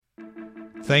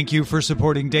Thank you for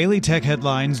supporting Daily Tech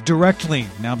Headlines directly.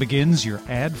 Now begins your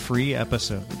ad-free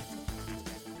episode.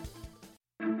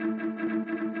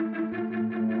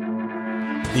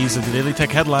 These are the Daily Tech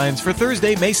Headlines for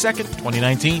Thursday, May 2nd,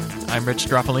 2019. I'm Rich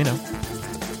Strapolino.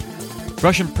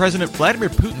 Russian President Vladimir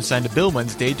Putin signed a bill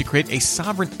Wednesday to create a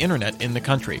sovereign internet in the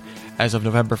country. As of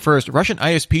November 1st, Russian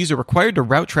ISPs are required to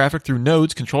route traffic through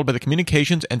nodes controlled by the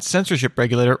communications and censorship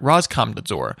regulator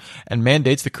Roskomnadzor, and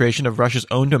mandates the creation of Russia's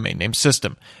own domain name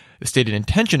system. The stated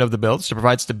intention of the bill is to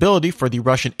provide stability for the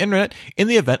Russian internet in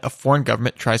the event a foreign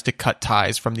government tries to cut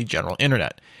ties from the general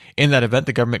internet. In that event,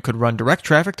 the government could run direct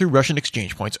traffic through Russian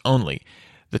exchange points only.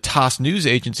 The TASS news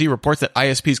agency reports that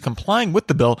ISPs complying with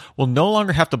the bill will no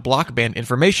longer have to block banned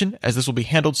information, as this will be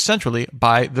handled centrally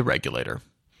by the regulator.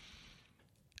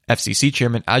 FCC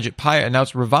Chairman Ajit Pai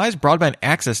announced revised broadband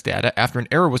access data after an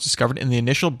error was discovered in the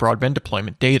initial broadband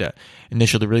deployment data.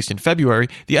 Initially released in February,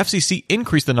 the FCC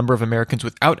increased the number of Americans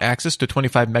without access to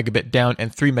 25 megabit down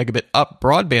and 3 megabit up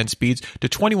broadband speeds to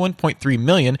 21.3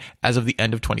 million as of the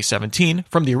end of 2017,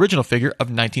 from the original figure of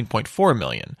 19.4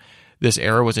 million. This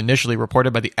error was initially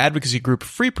reported by the advocacy group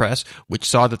Free Press, which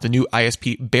saw that the new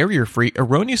ISP Barrier Free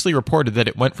erroneously reported that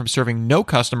it went from serving no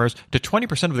customers to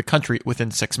 20% of the country within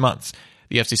 6 months.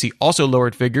 The FCC also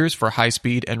lowered figures for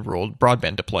high-speed and rural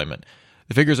broadband deployment.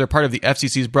 The figures are part of the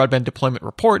FCC's broadband deployment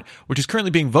report, which is currently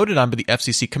being voted on by the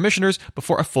FCC commissioners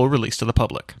before a full release to the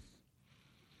public.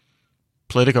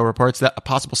 Politico reports that a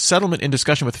possible settlement in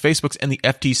discussion with Facebook's and the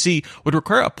FTC would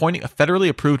require appointing a federally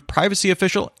approved privacy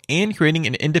official and creating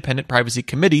an independent privacy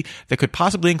committee that could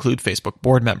possibly include Facebook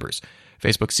board members.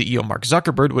 Facebook CEO Mark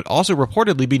Zuckerberg would also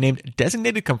reportedly be named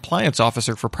Designated Compliance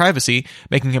Officer for Privacy,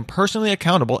 making him personally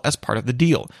accountable as part of the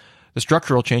deal. The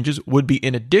structural changes would be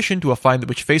in addition to a fine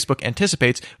which Facebook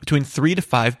anticipates between $3 to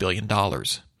 $5 billion.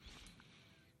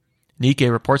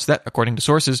 Nikkei reports that, according to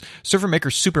sources, server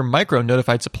maker Supermicro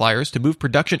notified suppliers to move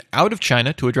production out of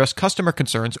China to address customer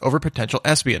concerns over potential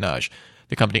espionage.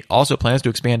 The company also plans to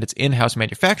expand its in-house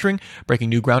manufacturing, breaking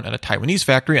new ground on a Taiwanese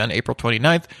factory on April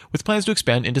 29th, with plans to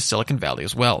expand into Silicon Valley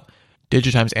as well.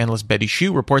 Digitimes analyst Betty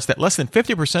Xu reports that less than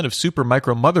 50% of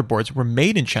Supermicro motherboards were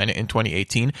made in China in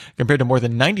 2018, compared to more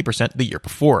than 90% the year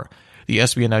before. The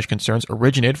espionage concerns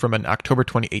originated from an October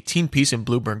 2018 piece in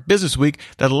Bloomberg Businessweek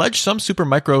that alleged some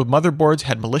Supermicro motherboards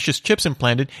had malicious chips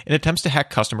implanted in attempts to hack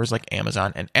customers like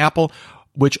Amazon and Apple,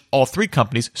 which all three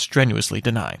companies strenuously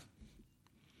deny.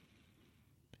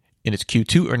 In its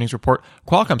Q2 earnings report,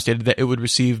 Qualcomm stated that it would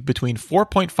receive between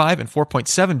 $4.5 and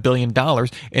 $4.7 billion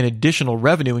in additional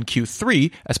revenue in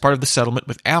Q3 as part of the settlement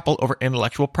with Apple over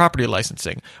intellectual property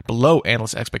licensing, below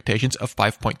analyst expectations of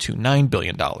 $5.29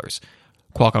 billion.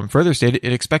 Qualcomm further stated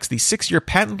it expects the 6-year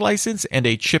patent license and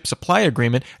a chip supply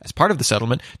agreement as part of the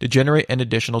settlement to generate an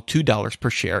additional $2 per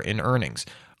share in earnings.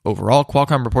 Overall,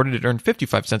 Qualcomm reported it earned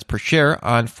 55 cents per share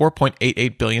on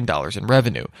 $4.88 billion in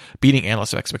revenue, beating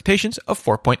analyst expectations of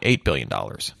 $4.8 billion.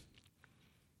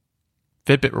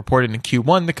 Fitbit reported in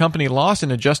Q1 the company lost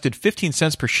an adjusted 15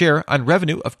 cents per share on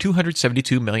revenue of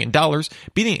 $272 million,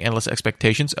 beating analyst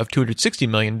expectations of $260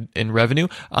 million in revenue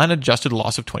on an adjusted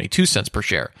loss of 22 cents per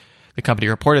share. The company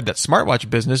reported that smartwatch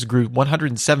business grew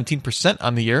 117%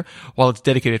 on the year, while its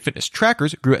dedicated fitness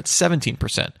trackers grew at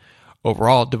 17%.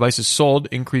 Overall, devices sold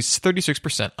increased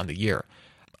 36% on the year.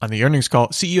 On the earnings call,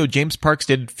 CEO James Park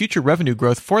stated future revenue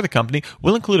growth for the company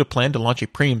will include a plan to launch a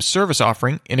premium service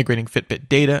offering, integrating Fitbit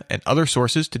data and other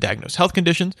sources to diagnose health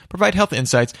conditions, provide health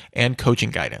insights, and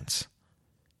coaching guidance.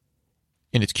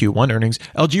 In its Q1 earnings,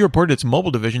 LG reported its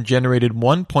mobile division generated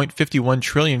 1.51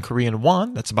 trillion Korean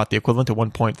won, that's about the equivalent to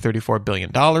 $1.34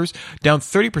 billion, down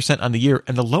 30% on the year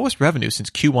and the lowest revenue since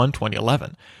Q1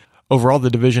 2011. Overall, the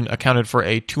division accounted for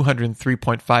a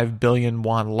 203.5 billion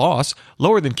won loss,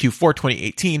 lower than Q4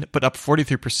 2018, but up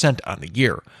 43% on the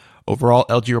year. Overall,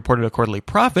 LG reported a quarterly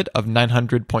profit of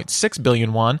 900.6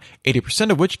 billion won,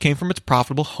 80% of which came from its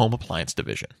profitable home appliance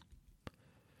division.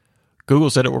 Google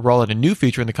said it will roll out a new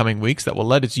feature in the coming weeks that will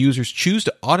let its users choose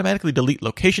to automatically delete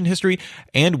location history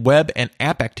and web and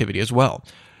app activity as well.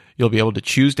 You'll be able to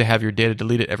choose to have your data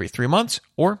deleted every 3 months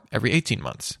or every 18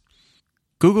 months.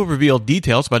 Google revealed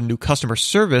details about a new customer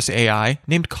service AI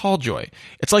named CallJoy.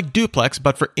 It's like Duplex,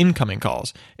 but for incoming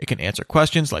calls. It can answer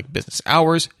questions like business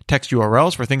hours, text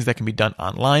URLs for things that can be done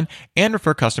online, and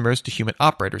refer customers to human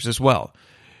operators as well.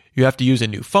 You have to use a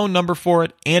new phone number for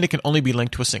it, and it can only be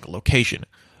linked to a single location.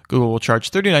 Google will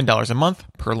charge $39 a month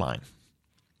per line.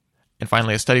 And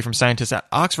finally, a study from scientists at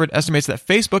Oxford estimates that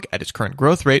Facebook, at its current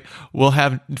growth rate, will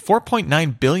have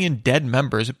 4.9 billion dead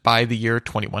members by the year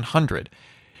 2100.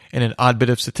 In an odd bit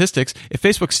of statistics, if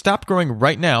Facebook stopped growing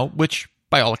right now, which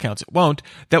by all accounts it won't,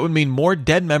 that would mean more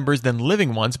dead members than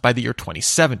living ones by the year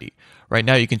 2070. Right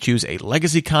now, you can choose a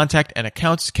legacy contact and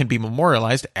accounts can be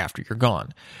memorialized after you're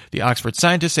gone. The Oxford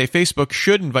scientists say Facebook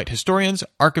should invite historians,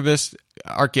 archivists,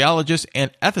 archaeologists,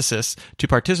 and ethicists to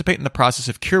participate in the process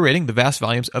of curating the vast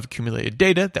volumes of accumulated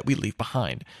data that we leave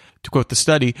behind. To quote the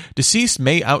study, deceased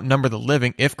may outnumber the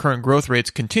living if current growth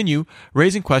rates continue,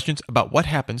 raising questions about what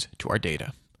happens to our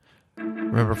data.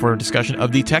 Remember, for a discussion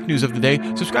of the tech news of the day,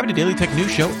 subscribe to Daily Tech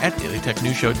News Show at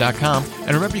dailytechnewsshow.com.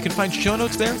 And remember, you can find show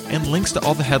notes there and links to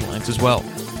all the headlines as well.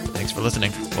 Thanks for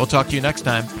listening. We'll talk to you next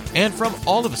time. And from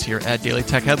all of us here at Daily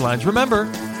Tech Headlines, remember,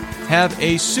 have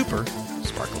a super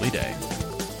sparkly day.